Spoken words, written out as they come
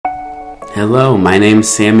Hello, my name's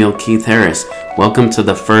Samuel Keith Harris. Welcome to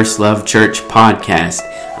the First Love Church podcast.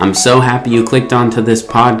 I'm so happy you clicked onto this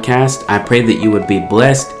podcast. I pray that you would be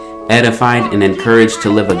blessed, edified, and encouraged to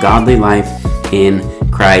live a godly life in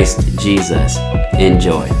Christ Jesus.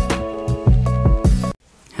 Enjoy.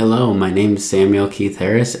 Hello, my name's Samuel Keith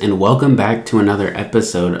Harris, and welcome back to another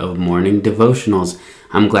episode of Morning Devotionals.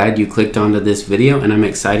 I'm glad you clicked onto this video, and I'm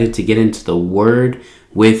excited to get into the Word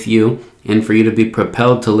with you and for you to be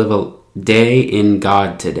propelled to live a day in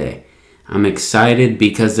God today. I'm excited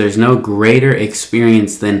because there's no greater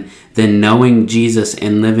experience than knowing Jesus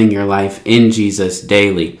and living your life in Jesus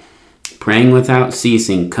daily. Praying without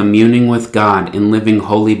ceasing, communing with God, and living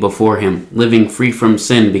holy before Him, living free from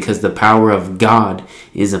sin because the power of God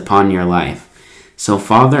is upon your life. So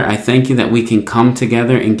Father, I thank you that we can come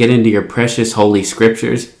together and get into your precious holy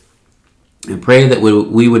scriptures. I pray that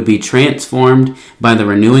we would be transformed by the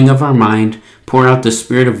renewing of our mind. Pour out the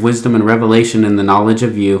spirit of wisdom and revelation and the knowledge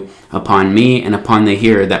of you upon me and upon the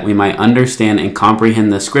hearer, that we might understand and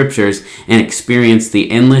comprehend the scriptures and experience the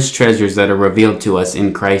endless treasures that are revealed to us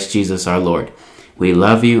in Christ Jesus our Lord. We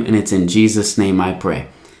love you, and it's in Jesus' name I pray.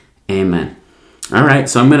 Amen. All right,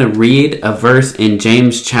 so I'm going to read a verse in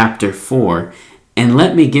James chapter 4, and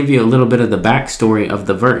let me give you a little bit of the backstory of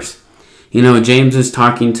the verse. You know, James is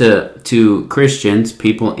talking to Christians,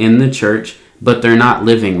 people in the church, but they're not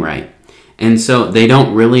living right. And so they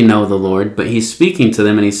don't really know the Lord, but he's speaking to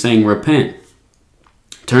them and he's saying, repent.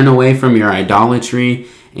 Turn away from your idolatry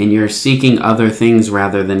and you're seeking other things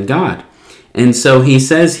rather than God. And so he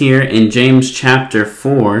says here in James chapter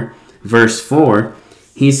 4, verse 4,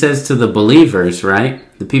 he says to the believers, right?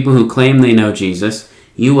 The people who claim they know Jesus,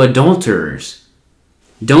 you adulterers.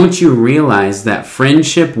 Don't you realize that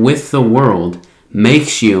friendship with the world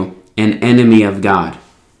makes you an enemy of God?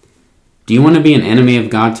 Do you want to be an enemy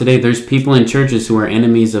of God today? There's people in churches who are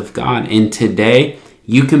enemies of God. And today,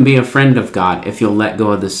 you can be a friend of God if you'll let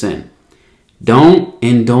go of the sin. Don't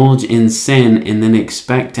indulge in sin and then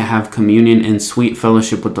expect to have communion and sweet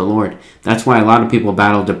fellowship with the Lord. That's why a lot of people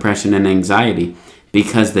battle depression and anxiety,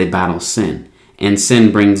 because they battle sin. And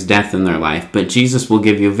sin brings death in their life. But Jesus will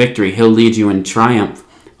give you victory. He'll lead you in triumph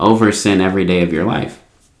over sin every day of your life.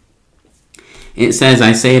 It says,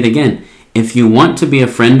 I say it again, if you want to be a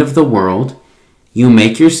friend of the world, you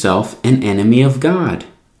make yourself an enemy of God.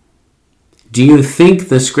 Do you think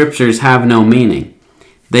the scriptures have no meaning?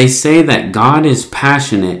 They say that God is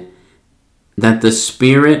passionate, that the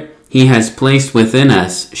Spirit He has placed within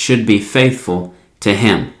us should be faithful to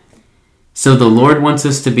Him. So the Lord wants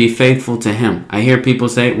us to be faithful to Him. I hear people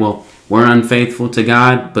say, well, we're unfaithful to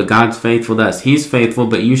God, but God's faithful to us. He's faithful,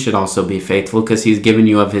 but you should also be faithful because He's given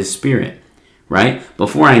you of His Spirit, right?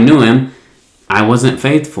 Before I knew Him, I wasn't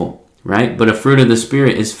faithful, right? But a fruit of the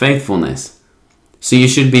Spirit is faithfulness. So you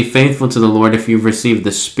should be faithful to the Lord if you've received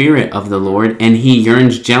the Spirit of the Lord, and He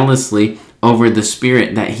yearns jealously over the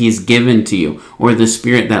Spirit that He's given to you, or the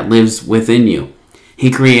Spirit that lives within you. He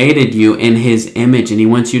created you in His image, and He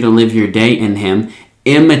wants you to live your day in Him,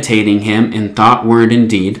 imitating Him in thought, word, and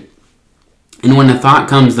deed. And when a thought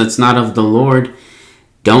comes that's not of the Lord,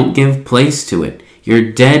 don't give place to it.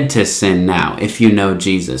 You're dead to sin now if you know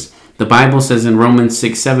Jesus. The Bible says in Romans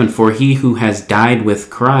 6:7, for he who has died with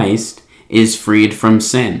Christ is freed from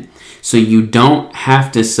sin. So you don't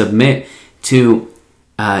have to submit to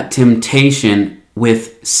temptation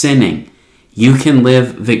with sinning. You can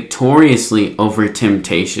live victoriously over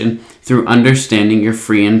temptation through understanding you're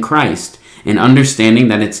free in Christ. And understanding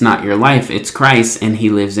that it's not your life, it's Christ, and He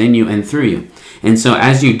lives in you and through you. And so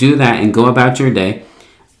as you do that and go about your day,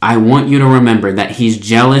 I want you to remember that He's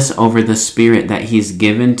jealous over the Spirit that He's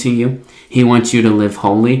given to you. He wants you to live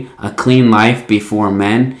holy, a clean life before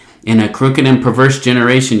men. In a crooked and perverse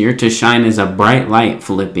generation, you're to shine as a bright light,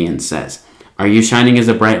 Philippians says. Are you shining as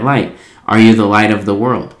a bright light? Are you the light of the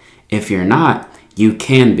world? If you're not, you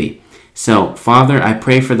can be. So, Father, I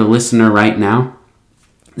pray for the listener right now,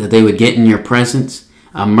 that they would get in your presence,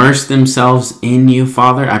 immerse themselves in you,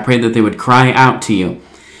 Father. I pray that they would cry out to you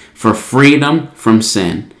for freedom from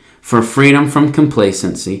sin, for freedom from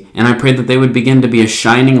complacency, and I pray that they would begin to be a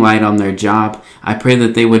shining light on their job. I pray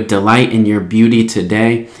that they would delight in your beauty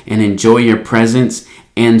today and enjoy your presence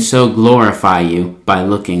and so glorify you by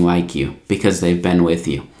looking like you because they've been with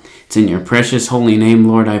you. It's in your precious holy name,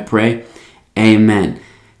 Lord, I pray. Amen.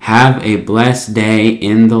 Have a blessed day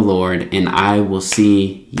in the Lord, and I will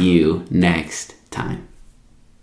see you next time.